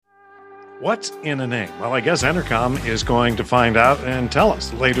What's in a name? Well, I guess Entercom is going to find out and tell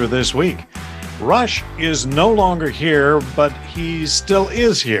us later this week. Rush is no longer here, but he still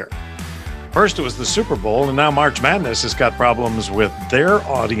is here. First it was the Super Bowl, and now March Madness has got problems with their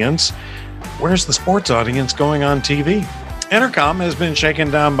audience. Where's the sports audience going on TV? Entercom has been shaken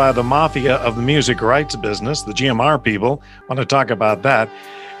down by the mafia of the music rights business. The GMR people want to talk about that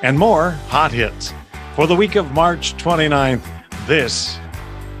and more hot hits. For the week of March 29th, this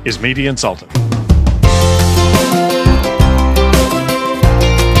is Media and Sultan.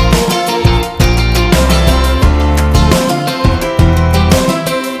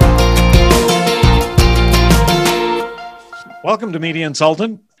 Welcome to Media and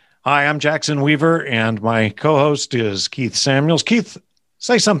Sultan. Hi, I'm Jackson Weaver, and my co-host is Keith Samuels. Keith,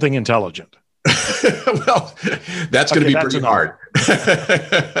 say something intelligent. Well, that's going to be pretty hard.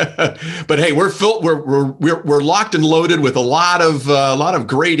 But hey, we're locked and loaded with a lot of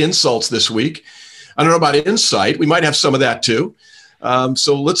great insults this week. I don't know about insight. We might have some of that too.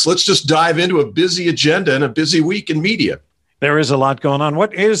 So let's just dive into a busy agenda and a busy week in media. There is a lot going on.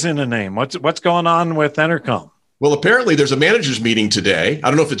 What is in a name? What's going on with Entercom? Well, apparently there's a managers meeting today. I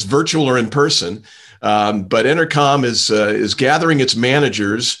don't know if it's virtual or in person, but Entercom is gathering its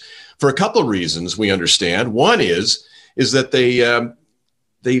managers for a couple of reasons. We understand. One is that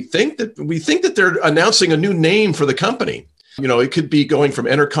we think that they're announcing a new name for the company. You know, it could be going from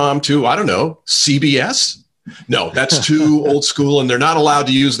Entercom to, I don't know, CBS. No, that's too old school, and they're not allowed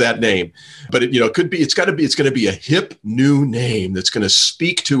to use that name. But it could be. It's going to be a hip new name that's going to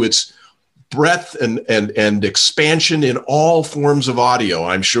speak to its breadth and expansion in all forms of audio,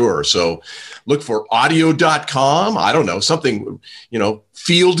 I'm sure. So look for audio.com. I don't know, something,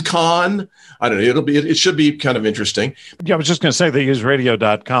 FieldCon. I don't know. It should be kind of interesting. Yeah, I was just going to say they use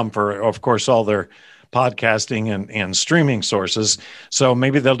radio.com for, of course, all their podcasting and streaming sources. So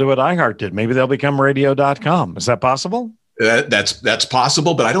maybe they'll do what iHeart did. Maybe they'll become radio.com. Is that possible? That's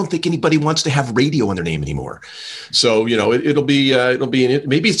possible, but I don't think anybody wants to have radio on their name anymore. So it'll be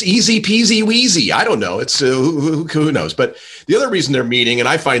maybe it's easy peasy wheezy. I don't know. It's who knows. But the other reason they're meeting, and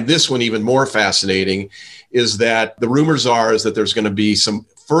I find this one even more fascinating, is that the rumors is that there's going to be some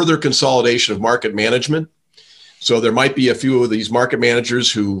further consolidation of market management. So there might be a few of these market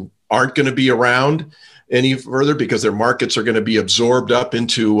managers who aren't going to be around any further because their markets are going to be absorbed up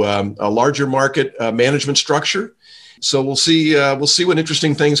into a larger market management structure. So we'll see what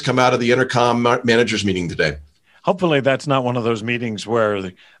interesting things come out of the Entercom managers meeting today. Hopefully that's not one of those meetings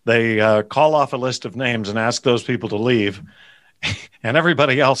where they call off a list of names and ask those people to leave, and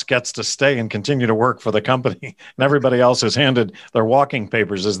everybody else gets to stay and continue to work for the company, and everybody else is handed their walking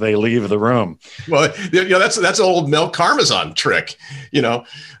papers as they leave the room. Well, that's an old Mel Karmazin trick.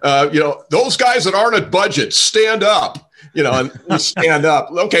 Those guys that aren't at budget, stand up. And we stand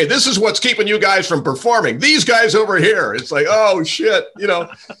up. Okay, this is what's keeping you guys from performing. These guys over here. It's like, oh shit,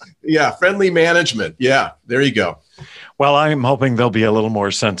 yeah, friendly management. Yeah, there you go. Well, I'm hoping they'll be a little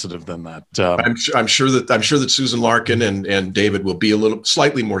more sensitive than that. I'm sure that Susan Larkin and David will be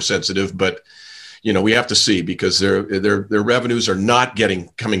slightly more sensitive, but we have to see because their revenues are not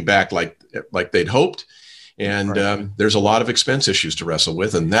coming back like they'd hoped, and right. There's a lot of expense issues to wrestle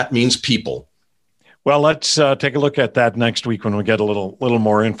with, and that means people. Well, let's take a look at that next week when we get a little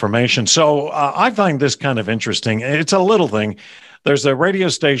more information. So I find this kind of interesting. It's a little thing. There's a radio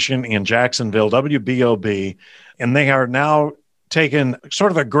station in Jacksonville, WBOB, and they are now taking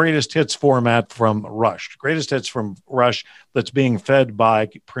sort of a greatest hits format from Rush, that's being fed by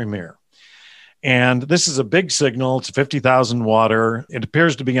Premier. And this is a big signal. It's 50,000 water. It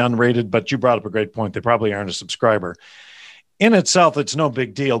appears to be unrated, but you brought up a great point. They probably aren't a subscriber. In itself, it's no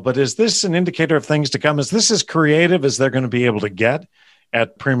big deal, but is this an indicator of things to come? Is this as creative as they're going to be able to get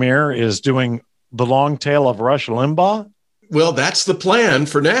at Premier, is doing the long tail of Rush Limbaugh? Well, that's the plan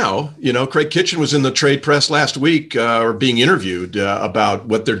for now. Craig Kitchen was in the trade press last week or being interviewed about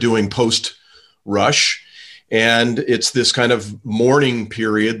what they're doing post-Rush. And it's this kind of mourning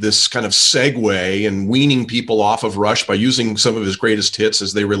period, this kind of segue and weaning people off of Rush by using some of his greatest hits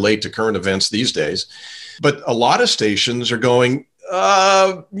as they relate to current events these days. But a lot of stations are going,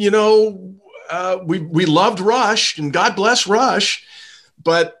 we loved Rush and God bless Rush,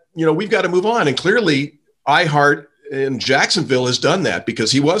 but, we've got to move on. And clearly iHeart in Jacksonville has done that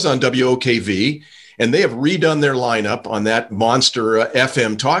because he was on WOKV and they have redone their lineup on that monster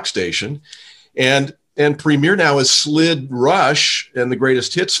FM talk station. And Premier now has slid Rush and the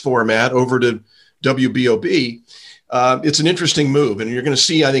greatest hits format over to WBOB. It's an interesting move, and you're going to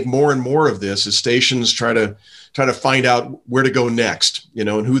see, I think, more and more of this as stations try to find out where to go next, and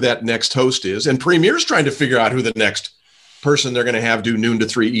who that next host is. And Premier's trying to figure out who the next person they're going to have do noon to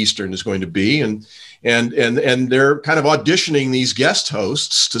 3 Eastern is going to be. And they're kind of auditioning these guest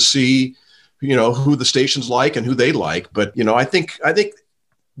hosts to see, who the station's like and who they like. But, I think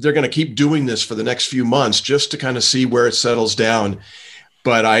they're going to keep doing this for the next few months just to kind of see where it settles down.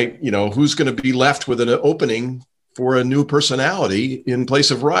 But who's going to be left with an opening for a new personality in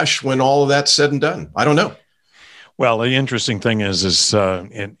place of Rush when all of that's said and done? I don't know. Well, the interesting thing is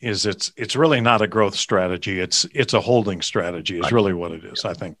it's really not a growth strategy. It's a holding strategy is really what it is.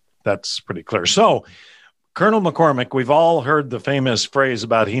 I think that's pretty clear. So Colonel McCormick, we've all heard the famous phrase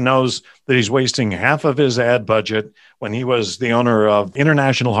about he knows that he's wasting half of his ad budget when he was the owner of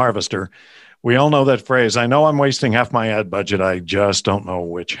International Harvester. We all know that phrase. I know I'm wasting half my ad budget. I just don't know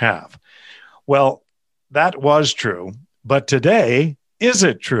which half. Well, that was true. But today, is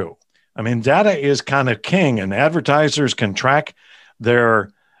it true? I mean, data is kind of king, and advertisers can track their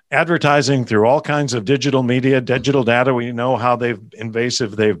advertising through all kinds of digital media, digital data. We know how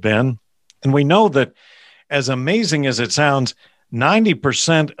invasive they've been. And we know that, as amazing as it sounds,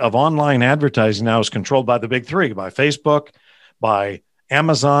 90% of online advertising now is controlled by the big three, by Facebook, by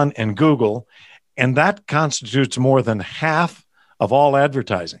Amazon, and Google. And that constitutes more than half of all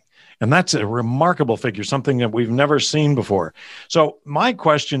advertising. And that's a remarkable figure, something that we've never seen before. So my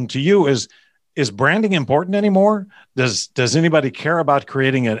question to you is branding important anymore? Does anybody care about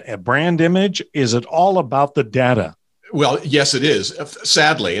creating a brand image? Is it all about the data? Well, yes, it is,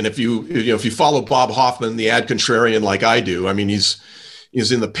 sadly. And if you follow Bob Hoffman, the ad contrarian, like I do, I mean, he's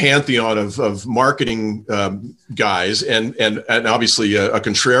in the pantheon of marketing guys and obviously a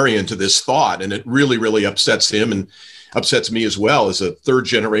contrarian to this thought. And it really, really upsets him and upsets me as well as a third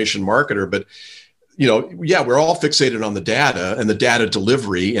generation marketer. But, we're all fixated on the data and the data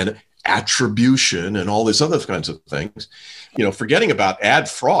delivery and attribution and all these other kinds of things, forgetting about ad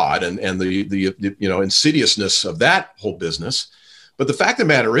fraud and the insidiousness of that whole business. But the fact of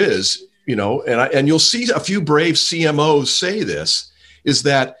the matter is, and you'll see a few brave CMOs say this, is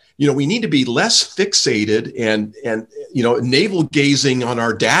that, we need to be less fixated and navel gazing on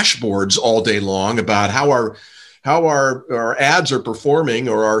our dashboards all day long about how our ads are performing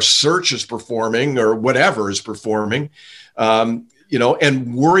or our search is performing or whatever is performing,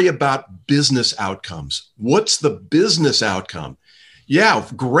 and worry about business outcomes. What's the business outcome? Yeah,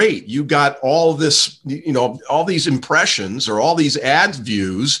 great. You got all this, all these impressions or all these ad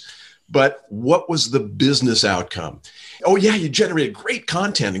views, but what was the business outcome? Oh yeah, you generated great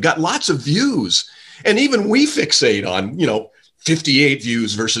content and got lots of views. And even we fixate on, 58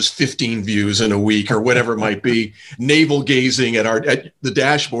 views versus 15 views in a week or whatever it might be, navel gazing at the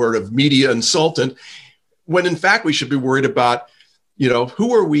dashboard of Media Insultant, when in fact we should be worried about,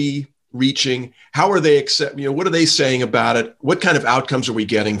 who are we reaching? How are they what are they saying about it? What kind of outcomes are we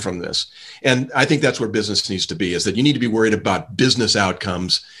getting from this? And I think that's where business needs to be, is that you need to be worried about business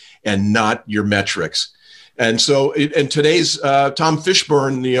outcomes and not your metrics. And so, and today's Tom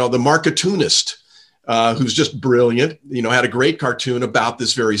Fishburne, the marketoonist, who's just brilliant, had a great cartoon about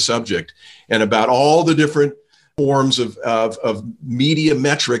this very subject and about all the different forms of media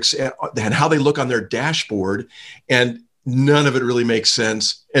metrics and how they look on their dashboard. And none of it really makes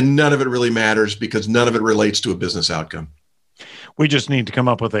sense. And none of it really matters because none of it relates to a business outcome. We just need to come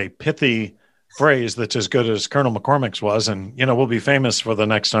up with a pithy phrase that's as good as Colonel McCormick's was. And, we'll be famous for the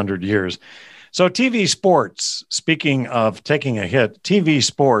next 100 years. So TV sports, speaking of taking a hit, TV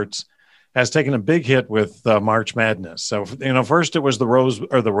sports has taken a big hit with March Madness. So, first it was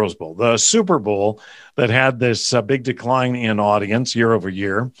the Super Bowl that had this big decline in audience year over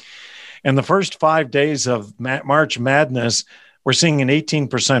year. And the first 5 days of March Madness, we're seeing an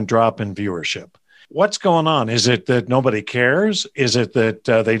 18% drop in viewership. What's going on? Is it that nobody cares? Is it that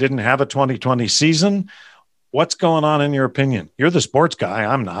they didn't have a 2020 season? What's going on in your opinion? You're the sports guy.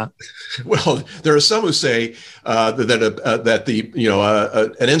 I'm not. Well, there are some who say that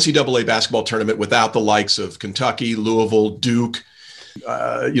an NCAA basketball tournament without the likes of Kentucky, Louisville, Duke,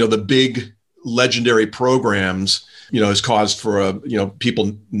 the big legendary programs, has caused for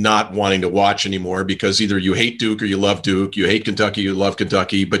people not wanting to watch anymore because either you hate Duke or you love Duke, you hate Kentucky, you love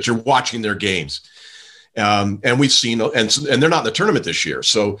Kentucky, but you're watching their games. And we've seen, and they're not in the tournament this year.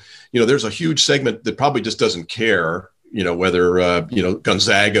 So, there's a huge segment that probably just doesn't care, whether,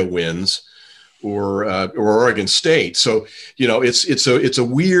 Gonzaga wins or Oregon State. So, it's a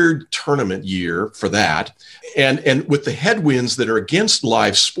weird tournament year for that. And with the headwinds that are against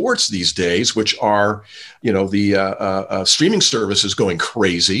live sports these days, which are, the streaming services going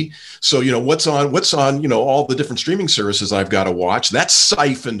crazy. So, what's on, all the different streaming services I've got to watch, that's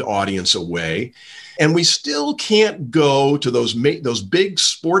siphoned audience away. And we still can't go to those big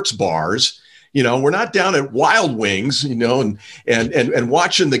sports bars We're not down at Wild Wings, and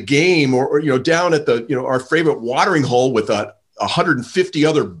watching the game, or down at the, our favorite watering hole with 150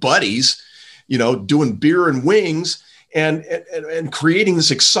 other buddies, doing beer and wings and creating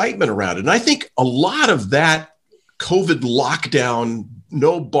this excitement around it. And I think a lot of that COVID lockdown,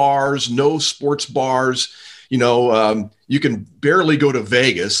 no bars, no sports bars, you can barely go to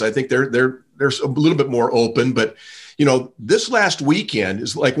Vegas. I think they're a little bit more open, but this last weekend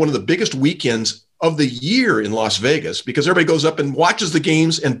is like one of the biggest weekends of the year in Las Vegas, because everybody goes up and watches the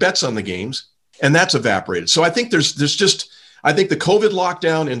games and bets on the games, and that's evaporated. So I think I think the COVID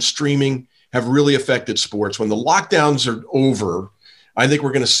lockdown and streaming have really affected sports. When the lockdowns are over, I think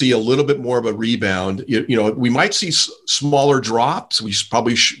we're going to see a little bit more of a rebound. We might see smaller drops. We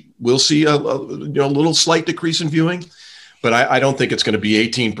probably will see a little slight decrease in viewing, but I don't think it's going to be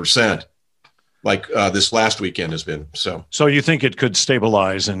 18%. Like this last weekend has been. So you think it could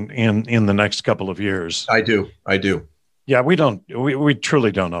stabilize in the next couple of years? I do. Yeah, we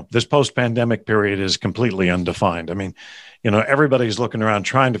truly don't know. This post-pandemic period is completely undefined. I mean, everybody's looking around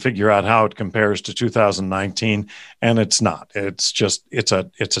trying to figure out how it compares to 2019, and it's not. It's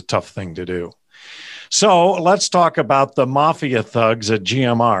a tough thing to do. So let's talk about the mafia thugs at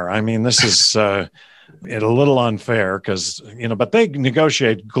GMR. I mean, this is a little unfair because, but they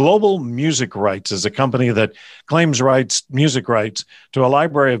negotiate. Global Music Rights is a company that claims music rights to a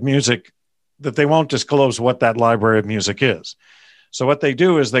library of music that they won't disclose what that library of music is. So what they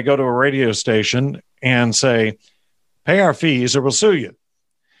do is they go to a radio station and say, pay our fees or we'll sue you.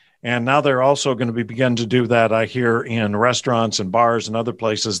 And now they're also going to begin to do that, I hear, in restaurants and bars and other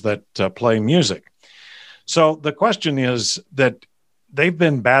places that play music. So the question is that they've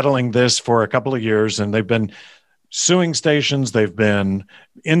been battling this for a couple of years, and they've been suing stations. They've been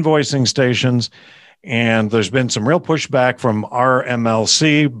invoicing stations, and there's been some real pushback from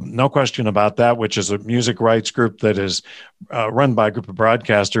RMLC, no question about that, which is a music rights group that is run by a group of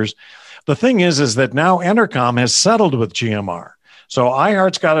broadcasters. The thing is that now Entercom has settled with GMR. So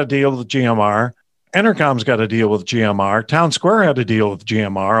iHeart's got a deal with GMR. Entercom's got a deal with GMR. Town Square had a deal with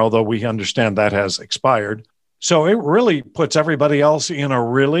GMR, although we understand that has expired. So it really puts everybody else in a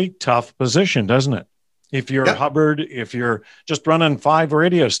really tough position, doesn't it? If you're Hubbard, if you're just running 5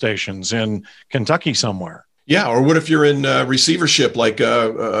 radio stations in Kentucky somewhere. Yeah, or what if you're in receivership, like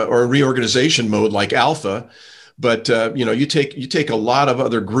or reorganization mode, like Alpha? But you take a lot of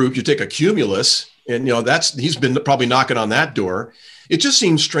other groups. You take a Cumulus, and he's been probably knocking on that door. It just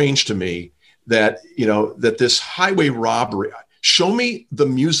seems strange to me that that this highway robbery. Show me the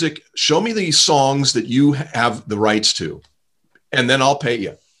music, show me the songs that you have the rights to, and then I'll pay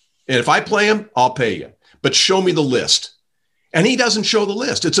you. And if I play them, I'll pay you. But show me the list. And he doesn't show the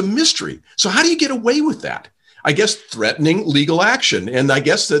list. It's a mystery. So how do you get away with that? I guess threatening legal action. And I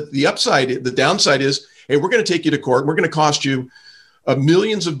guess that the downside is, hey, we're going to take you to court. We're going to cost you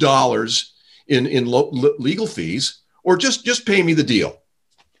millions of dollars in legal fees, or just pay me the deal.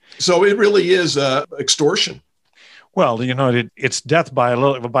 So it really is extortion. Well, it's death by a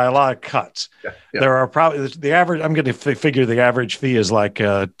lot of cuts. Yeah. There are probably the average. I'm going to figure the average fee is like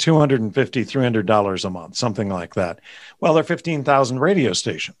 $250, $300 a month, something like that. Well, there are 15,000 radio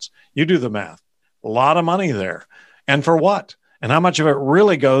stations. You do the math. A lot of money there, and for what? And how much of it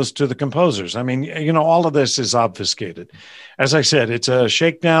really goes to the composers? I mean, all of this is obfuscated. As I said, it's a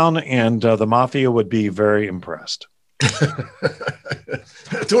shakedown, and the mafia would be very impressed.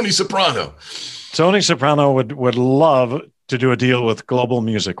 Tony Soprano would love to do a deal with Global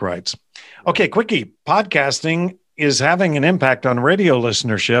Music Rights. Okay, quickie. Podcasting is having an impact on radio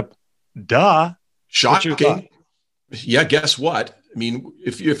listenership. Duh. Shocking. Yeah, guess what? I mean,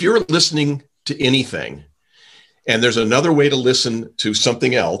 if you're listening to anything and there's another way to listen to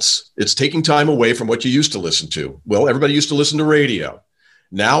something else, it's taking time away from what you used to listen to. Well, everybody used to listen to radio.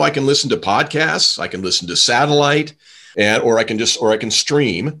 Now I can listen to podcasts, I can listen to satellite, or I can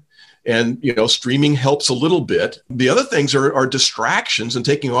stream. And, streaming helps a little bit. The other things are distractions and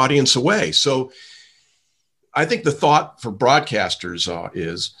taking audience away. So I think the thought for broadcasters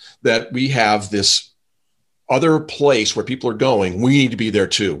is that we have this other place where people are going. We need to be there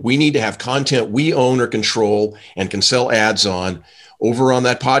too. We need to have content we own or control and can sell ads on over on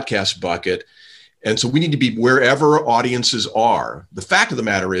that podcast bucket. And so we need to be wherever audiences are. The fact of the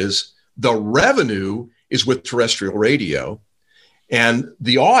matter is the revenue is with terrestrial radio. And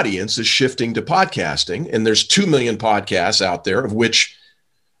the audience is shifting to podcasting. And there's 2 million podcasts out there, of which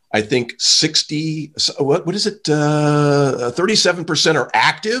I think 37% are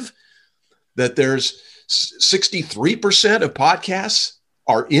active, that there's 63% of podcasts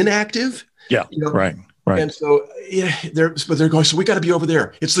are inactive. Yeah, right. Right. And so, yeah, they're going, so we got to be over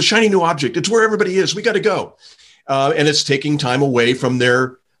there. It's the shiny new object. It's where everybody is. We got to go. And it's taking time away from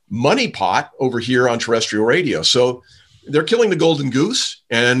their money pot over here on terrestrial radio. So they're killing the golden goose,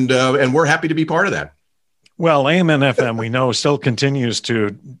 and we're happy to be part of that. Well, AM and FM, we know, still continues to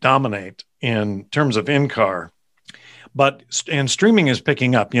dominate in terms of in-car. And streaming is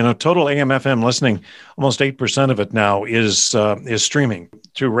picking up. Total AM FM listening, almost 8% of it now is streaming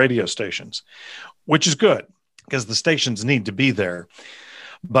through radio stations, which is good because the stations need to be there.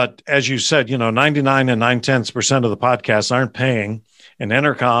 But as you said, 99 and 9/10% of the podcasts aren't paying, and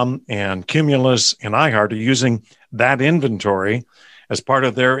Entercom and Cumulus and iHeart are using that inventory as part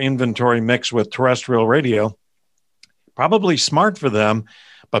of their inventory mix with terrestrial radio. Probably smart for them,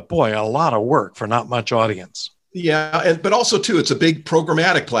 but boy, a lot of work for not much audience. Yeah, but also too, it's a big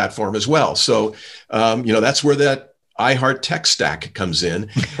programmatic platform as well. So, that's where that iHeart tech stack comes in,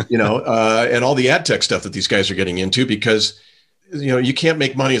 and all the ad tech stuff that these guys are getting into, because you can't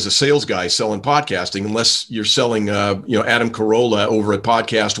make money as a sales guy selling podcasting unless you're selling, Adam Carolla over at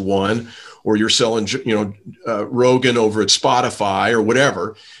Podcast One, or you're selling, Rogan over at Spotify or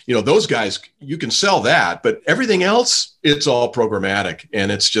whatever. Those guys, you can sell that, but everything else, it's all programmatic,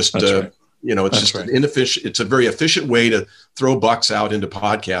 and it's just, right. It's just right. Inefficient. It's a very efficient way to throw bucks out into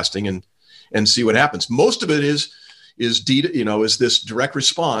podcasting and see what happens. Most of it is this direct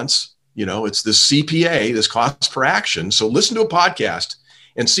response. It's this CPA, this cost per action. So listen to a podcast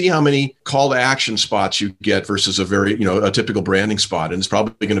and see how many call to action spots you get versus a typical branding spot. And it's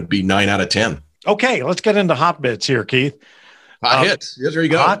probably going to be 9 out of 10. Okay, let's get into hot bits here, Keith. Hot hits. Yes, there you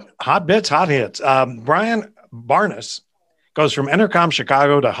go. Hot bits, hot hits. Brian Barnes goes from Entercom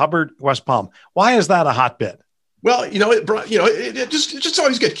Chicago to Hubbard West Palm. Why is that a hot bit? Well, it just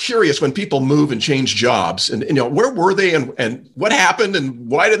always get curious when people move and change jobs, and where were they and what happened and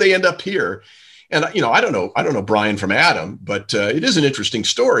why did they end up here? And I don't know Brian from Adam, but it is an interesting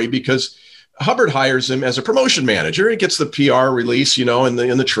story because Hubbard hires him as a promotion manager. He gets the PR release, in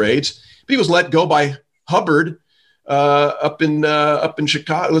the trades. But he was let go by Hubbard up in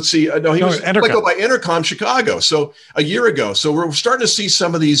Chicago. Let's see, he was let go by Entercom Chicago. So a year ago. So we're starting to see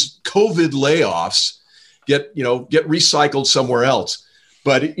some of these COVID layoffs get recycled somewhere else.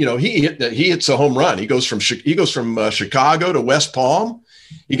 But he hits a home run. He goes from Chicago to West Palm.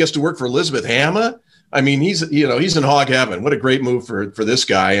 He gets to work for Elizabeth Hama. I mean, he's in hog heaven. What a great move for this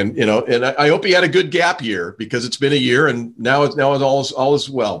guy. And and I hope he had a good gap year, because it's been a year and now it's all is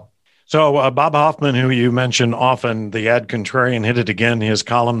well. So Bob Hoffman, who you mention often, the ad contrarian, hit it again. His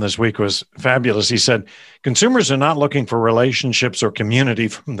column this week was fabulous. He said, consumers are not looking for relationships or community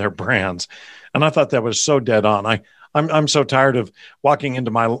from their brands. And I thought that was so dead on. I'm so tired of walking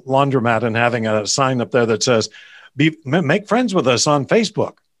into my laundromat and having a sign up there that says, make friends with us on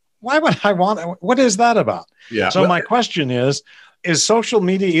Facebook. Why would I what is that about? Yeah. So my question is social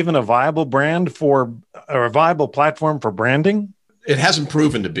media even a viable brand or a viable platform for branding? It hasn't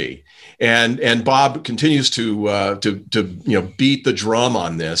proven to be. And Bob continues to beat the drum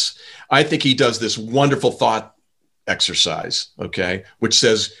on this. I think he does this wonderful thought exercise, okay, which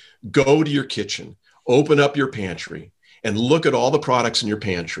says, go to your kitchen, open up your pantry, and look at all the products in your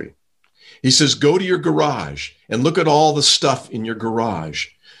pantry. He says, go to your garage and look at all the stuff in your garage.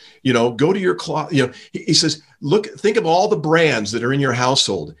 Go to your closet. He says, think of all the brands that are in your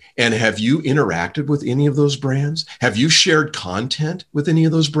household. And have you interacted with any of those brands? Have you shared content with any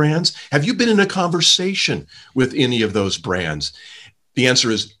of those brands? Have you been in a conversation with any of those brands? The answer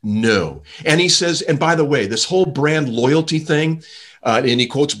is no. And he says, and by the way, this whole brand loyalty thing, and he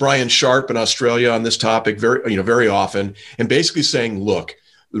quotes Brian Sharp in Australia on this topic very often, and basically saying, look,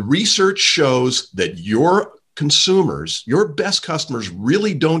 the research shows that your consumers, your best customers,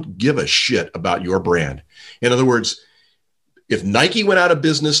 really don't give a shit about your brand. In other words, if Nike went out of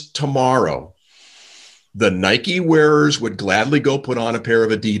business tomorrow, the Nike wearers would gladly go put on a pair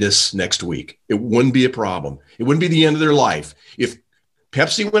of Adidas next week. It wouldn't be a problem. It wouldn't be the end of their life. If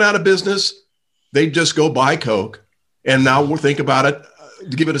Pepsi went out of business, they'd just go buy Coke. And now we'll think about it,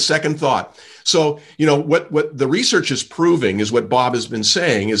 to give it a second thought. So, what the research is proving is what Bob has been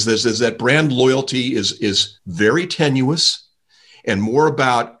saying is that brand loyalty is very tenuous and more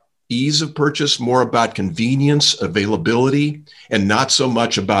about ease of purchase, more about convenience, availability, and not so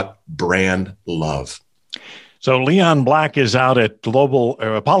much about brand love. So Leon Black is out at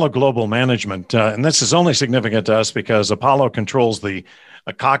Apollo Global Management, and this is only significant to us because Apollo controls the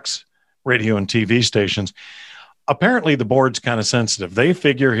Cox radio and TV stations. Apparently, the board's kind of sensitive. They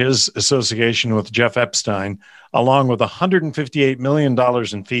figure his association with Jeff Epstein, along with $158 million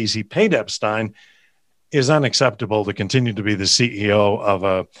in fees he paid Epstein, is unacceptable to continue to be the CEO of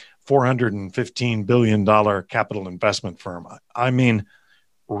a $415 billion capital investment firm. I mean,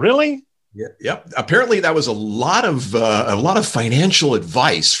 really? Yeah. Yep. Apparently, that was a lot of financial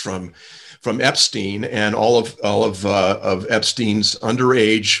advice from Epstein and all of Epstein's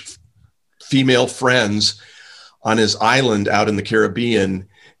underage female friends on his island out in the Caribbean,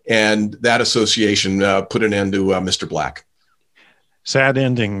 and that association put an end to Mr. Black. Sad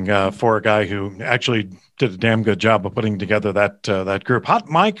ending for a guy who actually did a damn good job of putting together that group.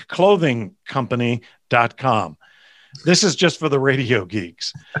 HotMicClothingCompany.com. This is just for the radio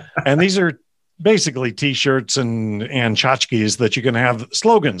geeks. And these are basically T-shirts and tchotchkes that you can have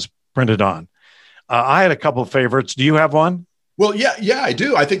slogans printed on. I had a couple of favorites. Do you have one? Well, yeah, I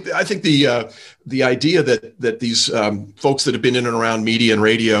do. I think the idea that these folks that have been in and around media and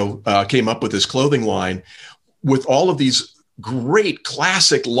radio came up with this clothing line with all of these great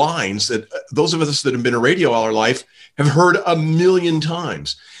classic lines that those of us that have been in radio all our life have heard a million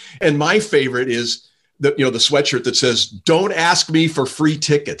times. And my favorite is the sweatshirt that says, "Don't ask me for free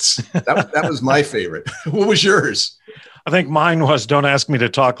tickets." That was my favorite. What was yours? I think mine was, "Don't ask me to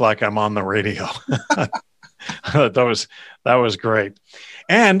talk like I'm on the radio." That was great.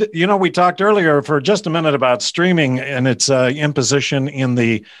 And, we talked earlier for just a minute about streaming and its imposition in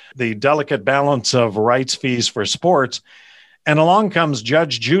the delicate balance of rights fees for sports. And along comes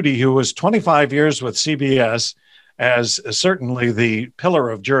Judge Judy, who was 25 years with CBS as certainly the pillar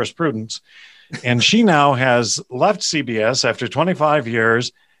of jurisprudence. And she now has left CBS after 25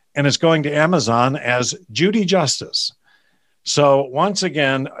 years and is going to Amazon as Judy Justice. So once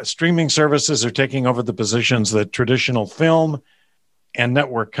again, streaming services are taking over the positions that traditional film and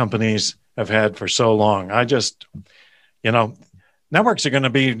network companies have had for so long. Networks are going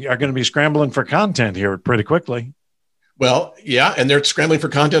to be scrambling for content here pretty quickly. Well, yeah, and they're scrambling for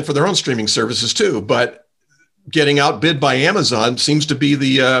content for their own streaming services too. But getting outbid by Amazon seems to be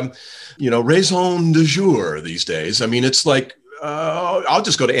the raison du jour these days. I mean, it's like I'll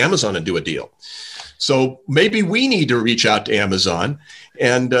just go to Amazon and do a deal. So maybe we need to reach out to Amazon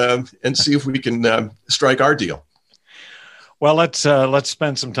and see if we can strike our deal. Well, let's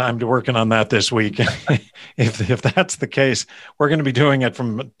spend some time working on that this week. If that's the case, we're going to be doing it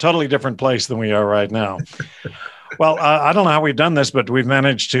from a totally different place than we are right now. Well, I don't know how we've done this, but we've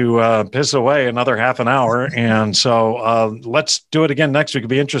managed to piss away another half an hour. And so let's do it again next week. It'll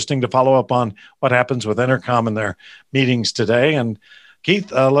be interesting to follow up on what happens with Entercom and their meetings today. And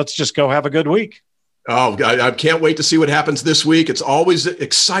Keith, let's just go have a good week. Oh, I can't wait to see what happens this week. It's always an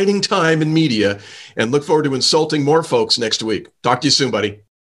exciting time in media, and look forward to insulting more folks next week. Talk to you soon, buddy.